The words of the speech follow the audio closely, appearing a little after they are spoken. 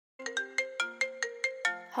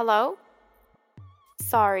Hello?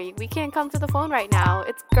 Sorry, we can't come to the phone right now.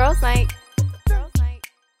 It's girls' night. Girls' night.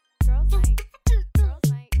 Girls' night. Girls'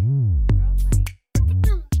 night. Girls' night.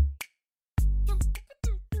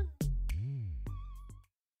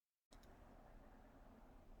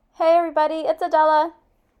 Hey everybody, it's Adela.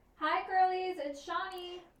 Hi girlies, it's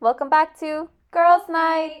Shawnee. Welcome back to Girls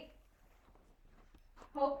Night.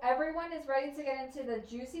 Hope everyone is ready to get into the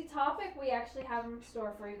juicy topic we actually have in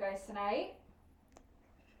store for you guys tonight.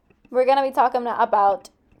 We're going to be talking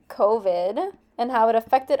about COVID and how it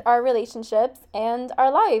affected our relationships and our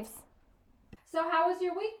lives. So how was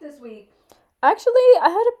your week this week? Actually, I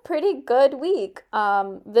had a pretty good week.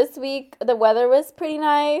 This week, the weather was pretty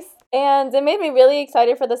nice. And it made me really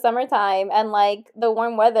excited for the summertime and, the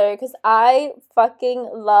warm weather because I fucking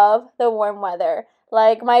love the warm weather.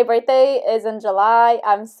 My birthday is in July.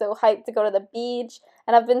 I'm so hyped to go to the beach.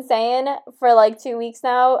 And I've been saying for, 2 weeks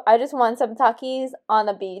now, I just want some Takis on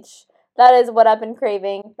the beach. That is what I've been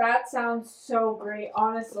craving. That sounds so great,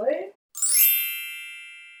 honestly.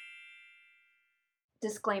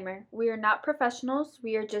 Disclaimer, we are not professionals.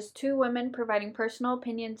 We are just two women providing personal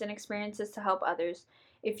opinions and experiences to help others.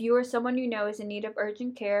 If you or someone you know is in need of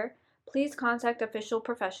urgent care, please contact official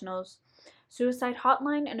professionals. Suicide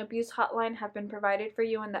hotline and abuse hotline have been provided for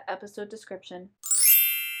you in the episode description.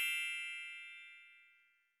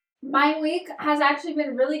 My week has actually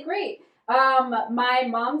been really great. My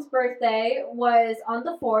mom's birthday was on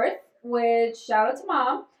the 4th, which shout out to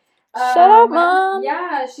mom. Shout out, Mom!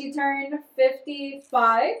 Yeah, she turned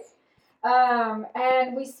 55.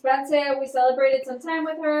 And we celebrated some time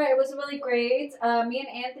with her. It was really great. Me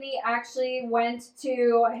and Anthony actually went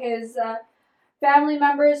to his family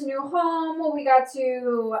member's new home. We got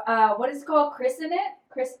to, what is it called? Christen it?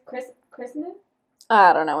 Christen it?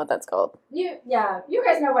 I don't know what that's called. You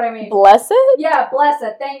guys know what I mean. Bless it? Yeah, bless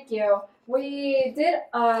it. Thank you. We did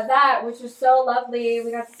that, which was so lovely.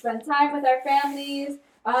 We got to spend time with our families.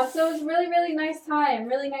 So it was really, really nice time.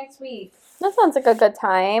 Really nice week. That sounds like a good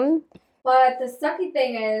time. But the sucky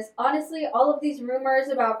thing is, honestly, all of these rumors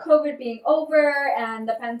about COVID being over and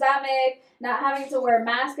the pandemic, not having to wear a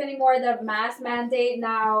mask anymore, the mask mandate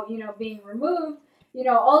now, being removed,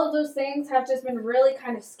 all of those things have just been really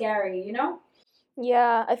kind of scary,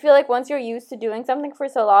 Yeah, I feel like once you're used to doing something for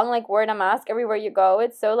so long, wearing a mask everywhere you go,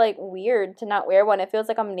 it's so, weird to not wear one. It feels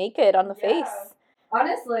like I'm naked on the face.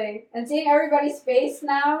 Honestly. And seeing everybody's face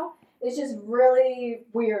now is just really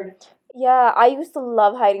weird. Yeah, I used to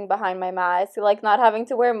love hiding behind my mask, not having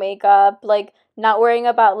to wear makeup, not worrying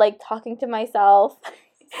about, talking to myself.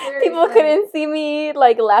 People couldn't see me,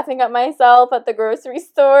 laughing at myself at the grocery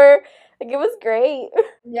store. It was great.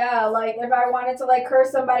 Yeah, if I wanted to,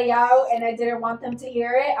 curse somebody out and I didn't want them to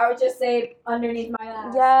hear it, I would just say underneath my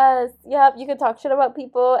mask. Yes, yep, you could talk shit about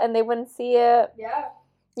people and they wouldn't see it. Yeah.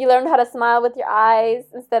 You learned how to smile with your eyes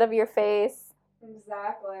instead of your face.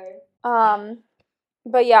 Exactly.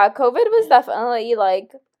 But yeah, COVID was definitely,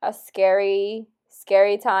 a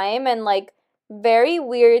scary time and, very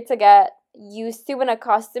weird to get used to and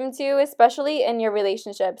accustomed to, especially in your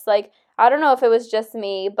relationships. I don't know if it was just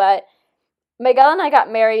me, but Miguel and I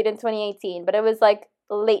got married in 2018, but it was,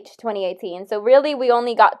 late 2018. So, really, we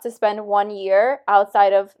only got to spend 1 year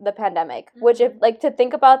outside of the pandemic, which, if, to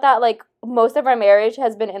think about that, most of our marriage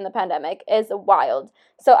has been in the pandemic is wild.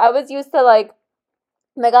 So, I was used to,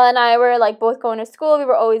 Miguel and I were, both going to school. We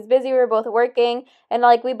were always busy. We were both working. And,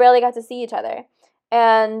 we barely got to see each other.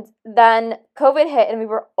 And then COVID hit, and we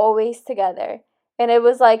were always together. And it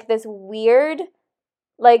was, this weird,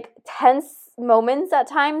 tense moments at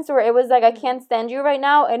times where it was, I can't stand you right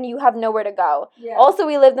now, and you have nowhere to go. Yeah. Also,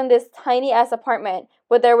 we lived in this tiny-ass apartment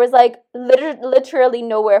where there was, literally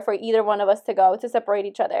nowhere for either one of us to go to separate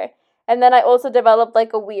each other. And then I also developed,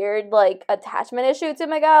 a weird, attachment issue to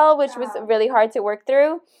Miguel, which was really hard to work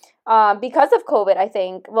through because of COVID, I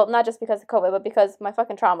think. Well, not just because of COVID, but because of my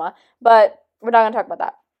fucking trauma. But we're not going to talk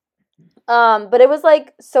about that. But it was,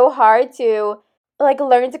 so hard to,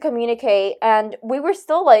 learn to communicate. And we were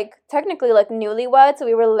still, technically, newlyweds. So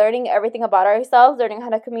we were learning everything about ourselves, learning how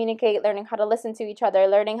to communicate, learning how to listen to each other,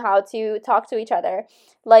 learning how to talk to each other.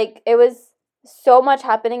 It was so much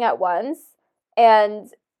happening at once.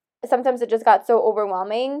 And sometimes it just got so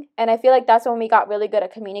overwhelming, and I feel like that's when we got really good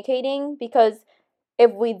at communicating, because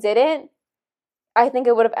if we didn't, I think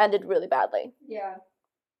it would have ended really badly. Yeah.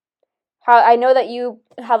 I know that you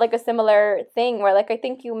had a similar thing where I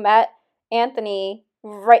think you met Anthony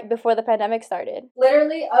right before the pandemic started.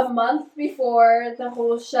 Literally a month before the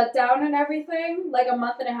whole shutdown and everything, a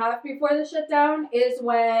month and a half before the shutdown, is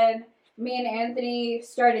when me and Anthony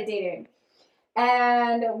started dating.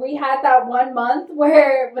 And we had that 1 month that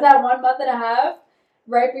 1 month and a half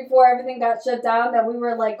right before everything got shut down, that we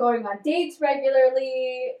were like going on dates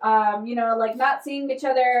regularly, like not seeing each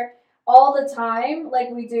other all the time like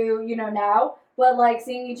we do, now, but like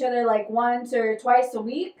seeing each other like once or twice a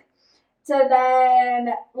week, to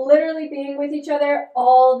then literally being with each other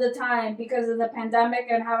all the time because of the pandemic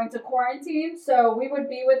and having to quarantine. So we would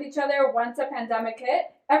be with each other once the pandemic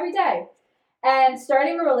hit every day. And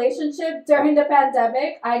starting a relationship during the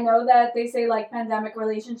pandemic, I know that they say like pandemic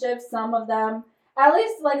relationships, some of them, at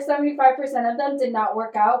least like 75% of them did not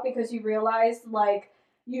work out because you realize like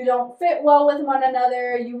you don't fit well with one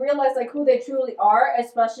another. You realize like who they truly are,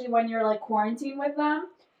 especially when you're like quarantined with them.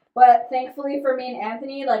 But thankfully for me and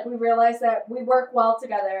Anthony, like we realized that we work well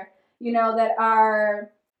together. That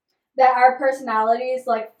our personalities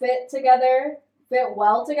like fit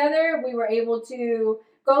well together. We were able to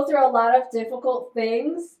go through a lot of difficult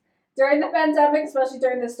things during the pandemic, especially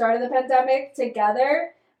during the start of the pandemic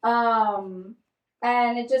together.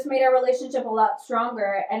 And it just made our relationship a lot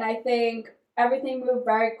stronger. And I think everything moved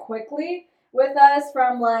very quickly with us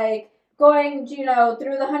from like going,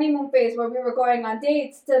 through the honeymoon phase where we were going on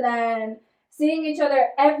dates to then seeing each other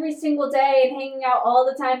every single day and hanging out all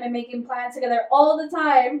the time and making plans together all the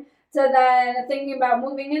time, to then thinking about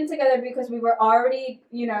moving in together because we were already,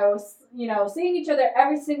 seeing each other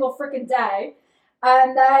every single freaking day.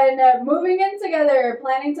 And then moving in together,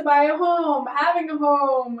 planning to buy a home, having a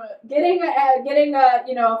home, getting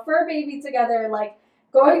a fur baby together, like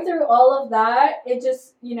going through all of that, it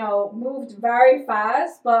just, moved very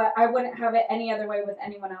fast, but I wouldn't have it any other way with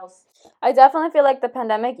anyone else. I definitely feel like the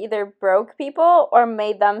pandemic either broke people or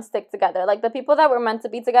made them stick together. Like, the people that were meant to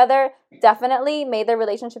be together definitely made their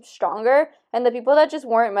relationship stronger, and the people that just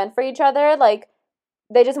weren't meant for each other, like,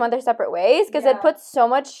 they just went their separate ways, because it puts so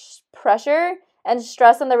much pressure and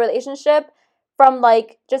stress on the relationship from,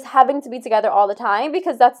 like, just having to be together all the time,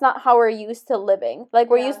 because that's not how we're used to living. Like,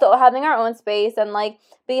 we're used to having our own space and, like,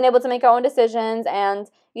 being able to make our own decisions and,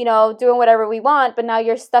 doing whatever we want, but now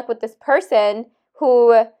you're stuck with this person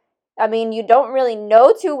who, I mean, you don't really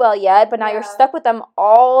know too well yet, but now you're stuck with them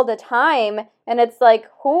all the time, and it's like,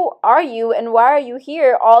 who are you, and why are you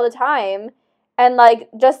here all the time? And, like,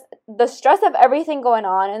 just the stress of everything going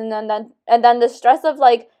on, and then the stress of,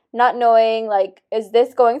 like, not knowing, like, is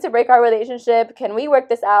this going to break our relationship? Can we work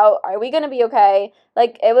this out? Are we going to be okay?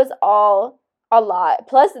 Like, it was all a lot.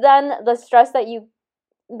 Plus, then, the stress that you,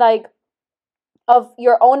 like, of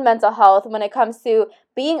your own mental health when it comes to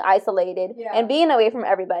being isolated and being away from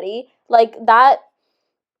everybody. Like, that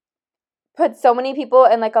put so many people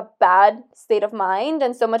in, like, a bad state of mind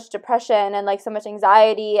and so much depression and, like, so much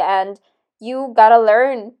anxiety, and you gotta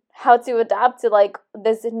learn how to adapt to, like,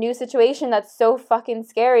 this new situation that's so fucking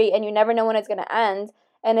scary, and you never know when it's gonna end.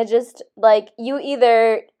 And it just, like, you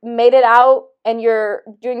either made it out and you're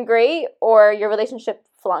doing great, or your relationship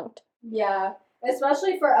flunked. Yeah,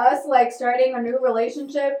 especially for us, like, starting a new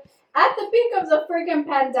relationship at the peak of the freaking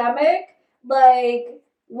pandemic. Like,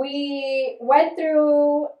 we went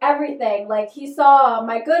through everything. Like, he saw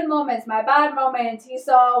my good moments, my bad moments. He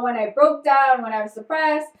saw when I broke down, when I was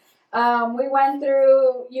depressed. We went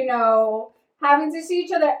through, having to see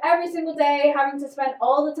each other every single day, having to spend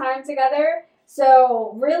all the time together.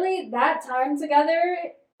 So really, that time together,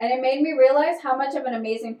 and it made me realize how much of an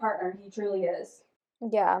amazing partner he truly is.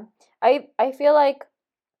 Yeah. I feel like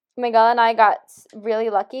Miguel and I got really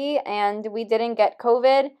lucky, and we didn't get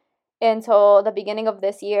COVID until the beginning of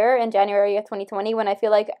this year, in January of 2020, when I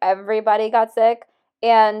feel like everybody got sick.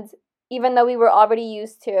 And even though we were already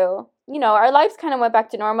used to, our lives kind of went back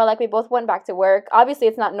to normal. Like, we both went back to work. Obviously,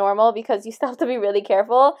 it's not normal because you still have to be really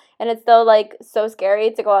careful, and it's still, like, so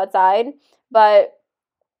scary to go outside. But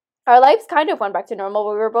our lives kind of went back to normal.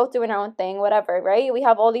 We were both doing our own thing, whatever, right? We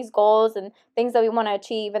have all these goals and things that we want to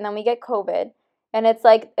achieve, and then we get COVID. And it's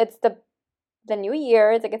like, it's the new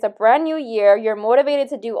year. It's like, it's a brand new year. You're motivated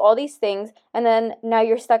to do all these things, and then now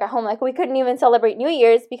you're stuck at home. Like, we couldn't even celebrate New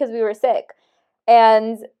Year's because we were sick.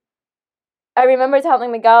 And I remember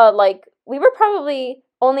telling Miguel, like, we were probably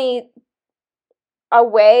only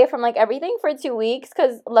away from, like, everything for 2 weeks,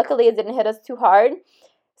 because luckily it didn't hit us too hard.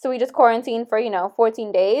 So we just quarantined for,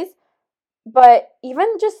 14 days. But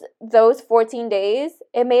even just those 14 days,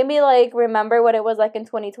 it made me, like, remember what it was like in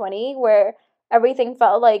 2020, where everything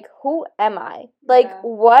felt like, who am I? Like,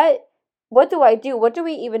 what do I do? What do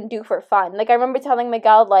we even do for fun? Like, I remember telling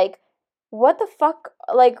Miguel, like, what the fuck,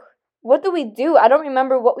 like, what do we do? I don't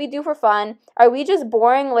remember what we do for fun. Are we just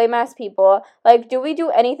boring, lame-ass people? Like, do we do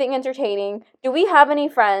anything entertaining? Do we have any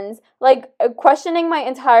friends? Like, questioning my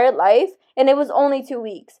entire life, and it was only 2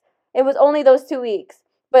 weeks. It was only those 2 weeks.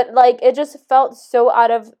 But, like, it just felt so out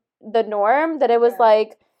of the norm that it was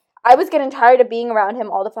like, I was getting tired of being around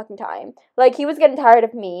him all the fucking time. Like, he was getting tired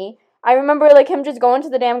of me. I remember, like, him just going to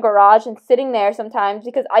the damn garage and sitting there sometimes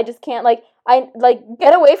because I just can't, like,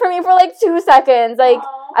 get away from me for, like, 2 seconds. Like,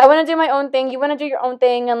 Aw. I want to do my own thing. You want to do your own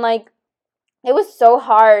thing. And, like, it was so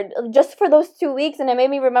hard just for those 2 weeks. And it made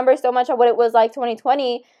me remember so much of what it was like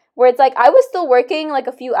 2020, where it's like I was still working, like,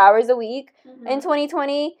 a few hours a week in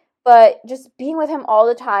 2020. But just being with him all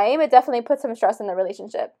the time, it definitely put some stress in the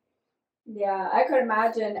relationship. Yeah, I could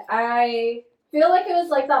imagine. I feel like it was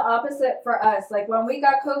like the opposite for us. Like when we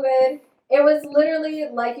got COVID, it was literally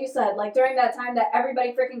like you said, like during that time that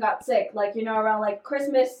everybody freaking got sick. Like, you know, around like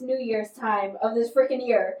Christmas, New Year's time of this freaking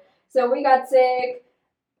year. So we got sick.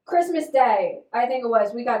 Christmas Day, I think it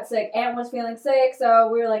was, we got sick. Aunt was feeling sick, so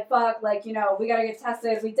we were like, fuck, like, you know, we gotta get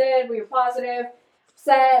tested. We did, we were positive.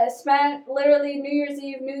 Spent literally New Year's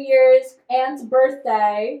Eve, New Year's, Aunt's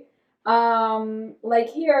birthday, like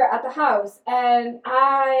here at the house. And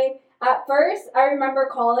at first, I remember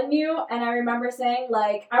calling you and I remember saying,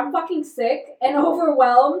 like, I'm fucking sick and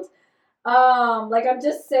overwhelmed. Like I'm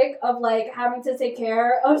just sick of like having to take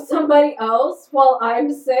care of somebody else while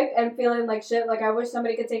I'm sick and feeling like shit. Like I wish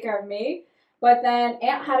somebody could take care of me. But then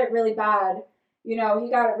Aunt had it really bad. You know, he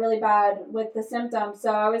got it really bad with the symptoms.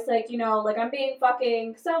 So I was like, you know, like I'm being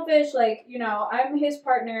fucking selfish. Like, you know, I'm his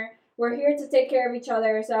partner. We're here to take care of each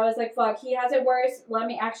other. So I was like, fuck, he has it worse. Let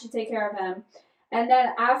me actually take care of him. And then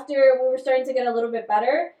after we were starting to get a little bit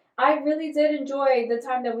better, I really did enjoy the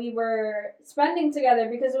time that we were spending together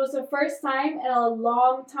because it was the first time in a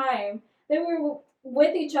long time that we were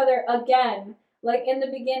with each other again. Like in the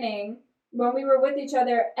beginning, when we were with each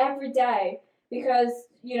other every day, because,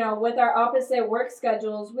 you know, with our opposite work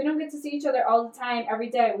schedules, we don't get to see each other all the time every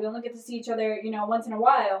day. We only get to see each other, you know, once in a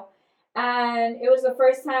while. And it was the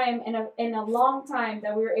first time in a long time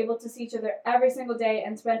that we were able to see each other every single day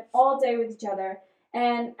and spend all day with each other.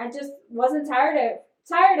 And I just wasn't tired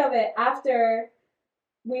of it after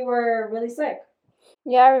we were really sick.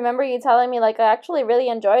 Yeah, I remember you telling me, like, I actually really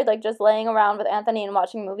enjoyed, like, just laying around with Anthony and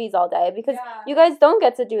watching movies all day because you guys don't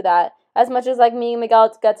get to do that as much as, like, me and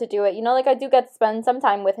Miguel get to do it. You know, like, I do get to spend some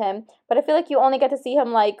time with him, but I feel like you only get to see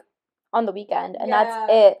him, like, on the weekend, and that's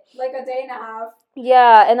it. Like a day and a half.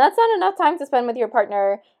 Yeah, and that's not enough time to spend with your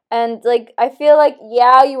partner. And, like, I feel like,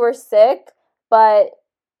 yeah, you were sick, but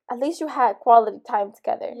at least you had quality time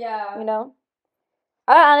together. Yeah. You know?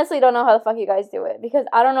 I honestly don't know how the fuck you guys do it because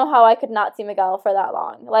I don't know how I could not see Miguel for that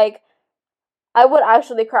long. Like, I would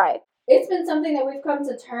actually cry. It's been something that we've come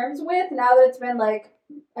to terms with now that it's been like,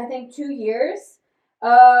 I think 2 years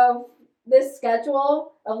of this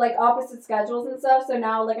schedule of like opposite schedules and stuff. So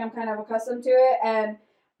now like I'm kind of accustomed to it and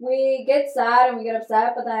we get sad and we get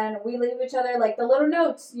upset, but then we leave each other like the little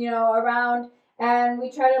notes, you know, around and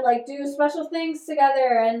we try to like do special things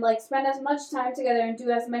together and like spend as much time together and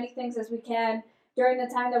do as many things as we can during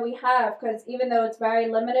the time that we have, because even though it's very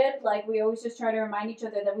limited, like we always just try to remind each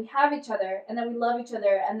other that we have each other and that we love each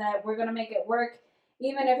other and that we're going to make it work,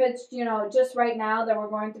 even if it's, you know, just right now that we're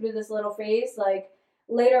going through this little phase. Like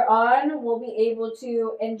later on we'll be able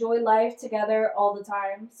to enjoy life together all the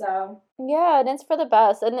time. So yeah, and it's for the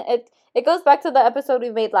best. And it goes back to the episode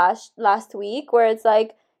we made last week where it's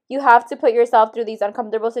like you have to put yourself through these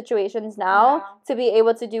uncomfortable situations now to be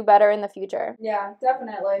able to do better in the future. Yeah,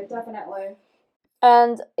 definitely.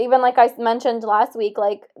 And even like I mentioned last week,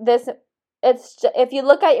 like this, if you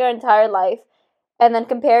look at your entire life and then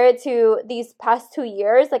compare it to these past 2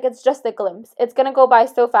 years, like it's just a glimpse. It's gonna go by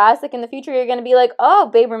so fast. Like in the future, you're gonna be like, "Oh,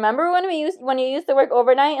 babe, remember when you used to work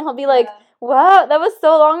overnight?" And he'll be like, "Wow, that was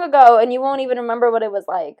so long ago," and you won't even remember what it was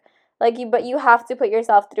like. But you have to put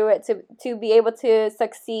yourself through it to be able to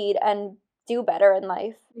succeed and do better in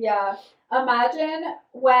life. Yeah, imagine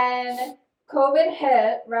when COVID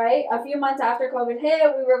hit, right? A few months after COVID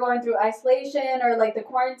hit, we were going through isolation or like the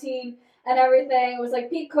quarantine and everything. It was like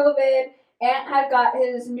peak COVID. Ant had got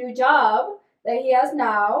his new job that he has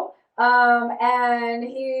now. And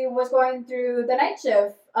he was going through the night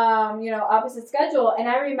shift, you know, opposite schedule. And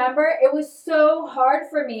I remember it was so hard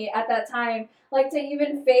for me at that time, like to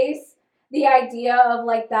even face the idea of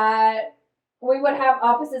like that we would have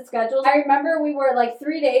opposite schedules. I remember we were like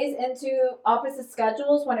 3 days into opposite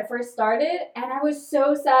schedules when it first started, and I was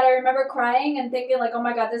so sad. I remember crying and thinking like, oh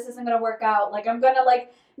my God, this isn't gonna work out. Like I'm gonna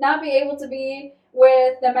like not be able to be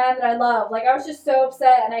with the man that I love. Like I was just so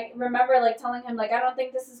upset, and I remember like telling him like I don't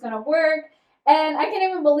think this is gonna work. And I can't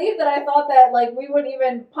even believe that I thought that like we would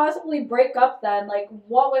even possibly break up then. Like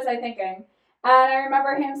what was I thinking? And I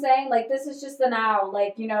remember him saying, like, this is just the now.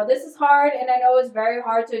 Like, you know, this is hard. And I know it's very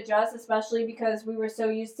hard to adjust, especially because we were so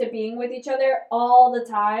used to being with each other all the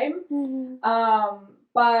time. Mm-hmm.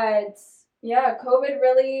 But Yeah, COVID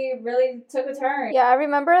really, really took a turn. Yeah, I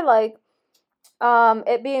remember like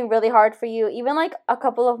it being really hard for you, even like a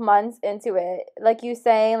couple of months into it. Like you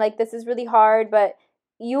saying like this is really hard, but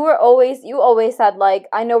you always said like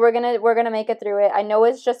I know we're gonna make it through it. I know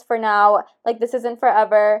it's just for now. Like this isn't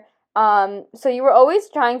forever. So you were always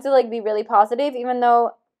trying to like be really positive, even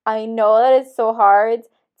though I know that it's so hard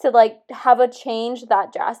to like have a change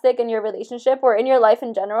that drastic in your relationship or in your life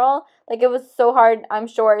in general. Like it was so hard, I'm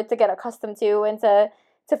sure, to get accustomed to and to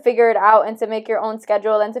figure it out and to make your own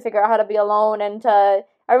schedule and to figure out how to be alone and to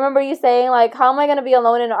I remember you saying like how am I going to be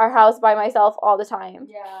alone in our house by myself all the time?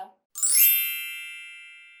 Yeah.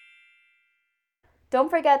 Don't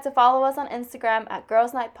forget to follow us on Instagram at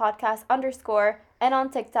Girls Night Podcast _ and on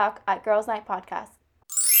TikTok at Girls Night Podcast.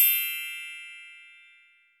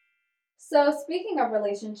 So speaking of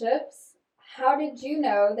relationships, how did you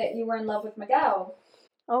know that you were in love with Miguel?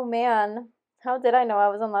 Oh man, how did I know I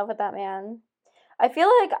was in love with that man? I feel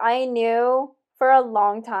like I knew for a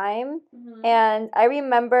long time. Mm-hmm. And I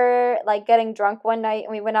remember like getting drunk one night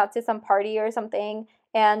and we went out to some party or something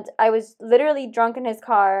and I was literally drunk in his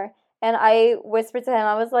car and I whispered to him,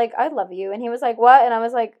 I was like, I love you. And he was like, what? And I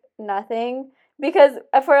was like, nothing. Because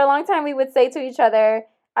for a long time we would say to each other,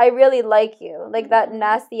 I really like you. Like that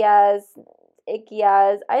nasty ass, icky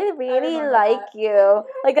ass, I really like that. you.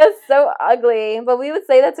 Like that's so ugly. But we would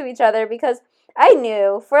say that to each other because I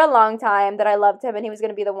knew for a long time that I loved him and he was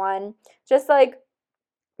going to be the one. Just like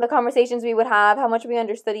the conversations we would have, how much we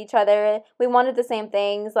understood each other. We wanted the same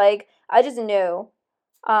things. Like, I just knew.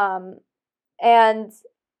 And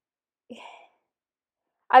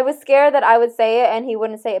I was scared that I would say it and he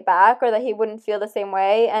wouldn't say it back or that he wouldn't feel the same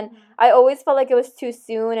way. And I always felt like it was too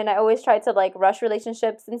soon and I always tried to like rush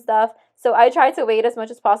relationships and stuff. So I tried to wait as much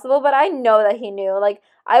as possible, but I know that he knew. Like,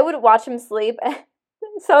 I would watch him sleep.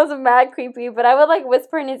 It sounds mad creepy, but I would like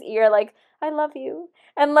whisper in his ear like, I love you.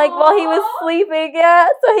 And like while he was sleeping, yeah,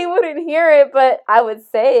 so he wouldn't hear it, but I would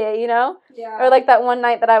say it, you know? Yeah. Or like that one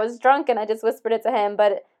night that I was drunk and I just whispered it to him,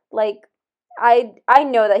 but like I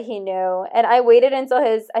know that he knew. And I waited until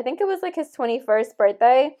I think it was like his 21st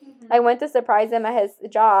birthday. Mm-hmm. I went to surprise him at his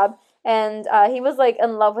job and he was like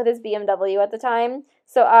in love with his BMW at the time.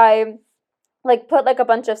 So I like put like a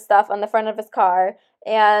bunch of stuff on the front of his car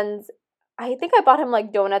and I think I bought him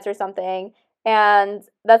like donuts or something. And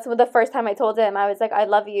that's the first time I told him. I was like, I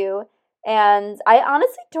love you. And I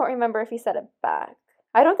honestly don't remember if he said it back.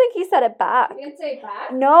 I don't think he said it back. He didn't say it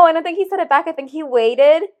back? No, I don't think he said it back. I think he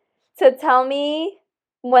waited to tell me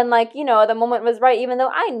when, like, you know, the moment was right, even though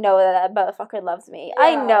I know that motherfucker loves me. Yeah.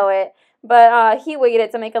 I know it. But he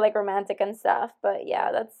waited to make it, like, romantic and stuff. But,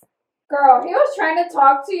 yeah, that's... Girl, he was trying to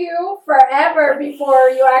talk to you forever before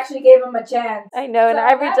you actually gave him a chance. I know, and So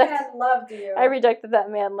I that man loved you. I rejected that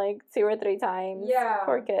man, like, 2 or 3 times. Yeah.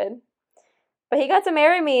 Poor kid. But he got to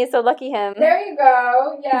marry me, so lucky him. There you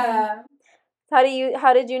go, yeah. How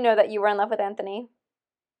did you know that you were in love with Anthony?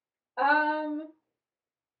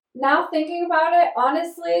 Now thinking about it,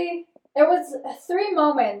 honestly, it was 3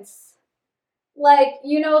 moments. Like,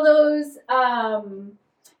 you know those,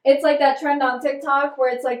 it's like that trend on TikTok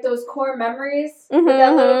where it's like those core memories with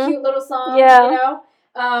that little cute little song, Yeah. you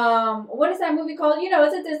know? What is that movie called? You know,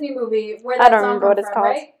 it's a Disney movie where I that don't song remember what comes it's from,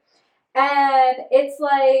 called. right? And it's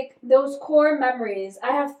like those core memories.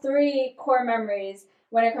 I have 3 core memories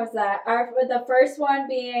when it comes to that. The first one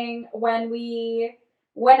being when we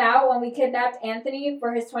went out, when we kidnapped Anthony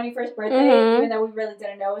for his 21st birthday, even though we really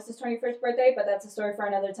didn't know it was his 21st birthday, but that's a story for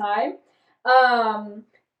another time.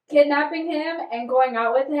 Kidnapping him and going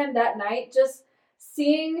out with him that night, just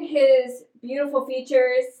seeing his beautiful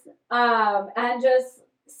features, and just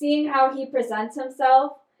seeing how he presents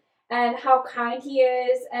himself and how kind he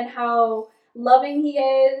is and how loving he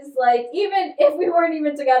is. Like, even if we weren't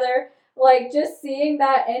even together, like, just seeing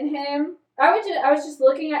that in him, I was just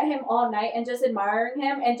looking at him all night and just admiring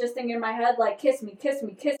him and just thinking in my head, like, kiss me, kiss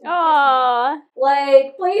me, kiss me, kiss me. Aww.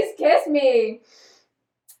 Like, please kiss me.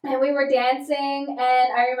 And we were dancing,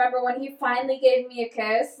 and I remember when he finally gave me a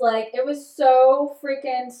kiss, like, it was so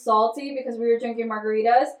freaking salty because we were drinking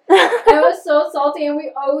margaritas. It was so salty, and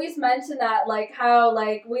we always mention that, like, how,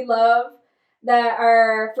 like, we love that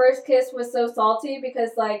our first kiss was so salty because,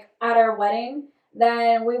 like, at our wedding,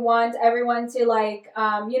 then we want everyone to, like,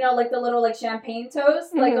 you know, like, the little, like, champagne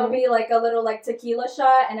toast. Like, it'll be, like, a little, like, tequila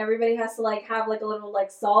shot, and everybody has to, like, have, like, a little, like,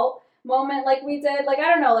 salt moment like we did. Like, I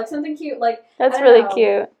don't know, like, something cute. Like, That's really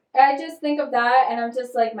cute. I just think of that, and I'm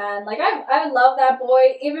just like, man, like, I love that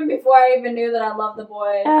boy, even before I even knew that I loved the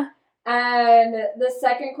boy. Yeah. And the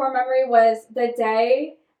second core memory was the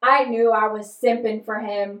day I knew I was simping for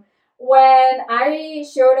him. When I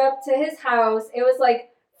showed up to his house, it was, like,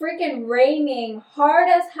 freaking raining hard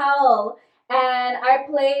as hell. And I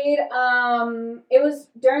played, it was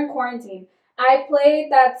during quarantine. I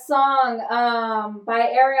played that song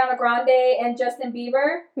by Ariana Grande and Justin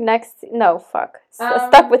Bieber.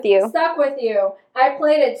 Stuck With You. Stuck With You. I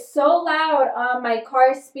played it so loud on my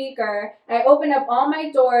car speaker. I opened up all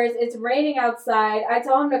my doors. It's raining outside. I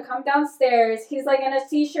tell him to come downstairs. He's like in a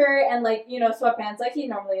t-shirt and like, sweatpants like he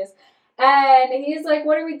normally is. And he's like,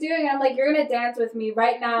 what are we doing? And I'm like, you're going to dance with me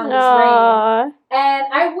right now in this rain.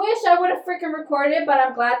 And I wish I would have freaking recorded it, but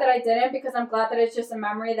I'm glad that I didn't because I'm glad that it's just a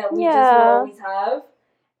memory that we just will always have.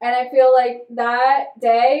 And I feel like that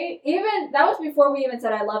day, that was before we even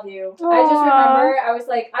said I love you. Aww. I just remember, I was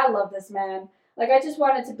like, I love this man. Like, I just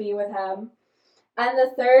wanted to be with him. And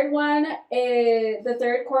the third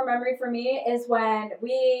core memory for me is when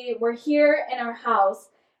we were here in our house.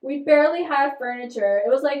 We barely had furniture. It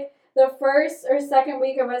was like the first or second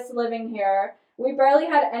week of us living here. We barely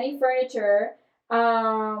had any furniture.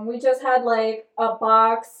 We just had like a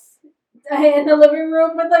box in the living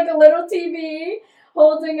room with like a little TV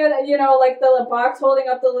holding it, like the box holding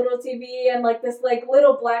up the little TV and like this like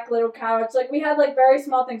little black little couch. Like we had like very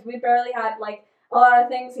small things. We barely had like a lot of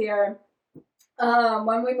things here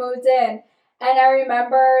when we moved in. And I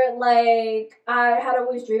remember, like, I had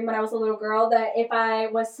always dreamed when I was a little girl that if I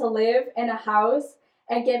was to live in a house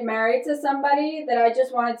and get married to somebody, that I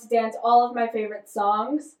just wanted to dance all of my favorite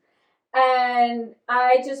songs. And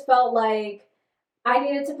I just felt like I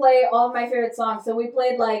needed to play all of my favorite songs. So we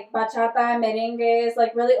played, like, bachata, merengues,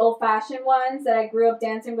 like, really old-fashioned ones that I grew up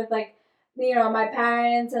dancing with, like, my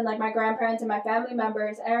parents and, like, my grandparents and my family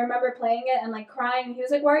members. And I remember playing it and, like, crying. He was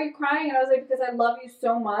like, why are you crying? And I was like, because I love you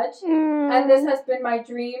so much. And this has been my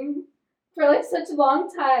dream for, like, such a long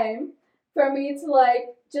time for me to,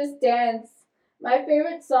 like, just dance my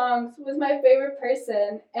favorite songs with my favorite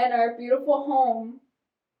person in our beautiful home.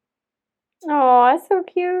 Oh, that's so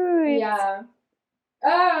cute. Yeah.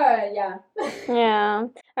 Yeah. Yeah.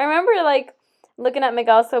 I remember, like, looking at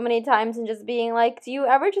Miguel so many times and just being like, do you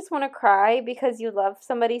ever just want to cry because you love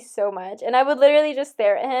somebody so much? And I would literally just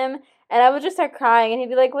stare at him and I would just start crying and he'd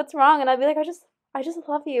be like, what's wrong? And I'd be like, I just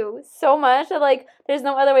love you so much that, like, there's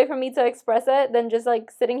no other way for me to express it than just, like,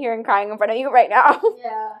 sitting here and crying in front of you right now.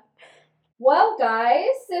 Yeah. Well, guys,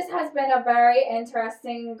 this has been a very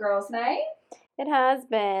interesting girls' night. It has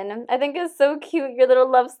been. I think it's so cute. Your little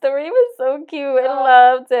love story was so cute. I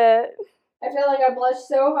loved it. I feel like I blushed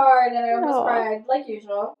so hard and I almost cried, like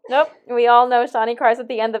usual. Nope. We all know Shani cries at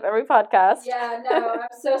the end of every podcast. Yeah, no, I'm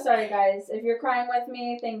so sorry, guys. If you're crying with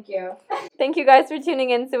me, thank you. Thank you guys for tuning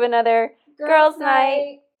in to another Girls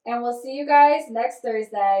Night. And we'll see you guys next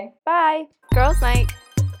Thursday. Bye. Girls Night.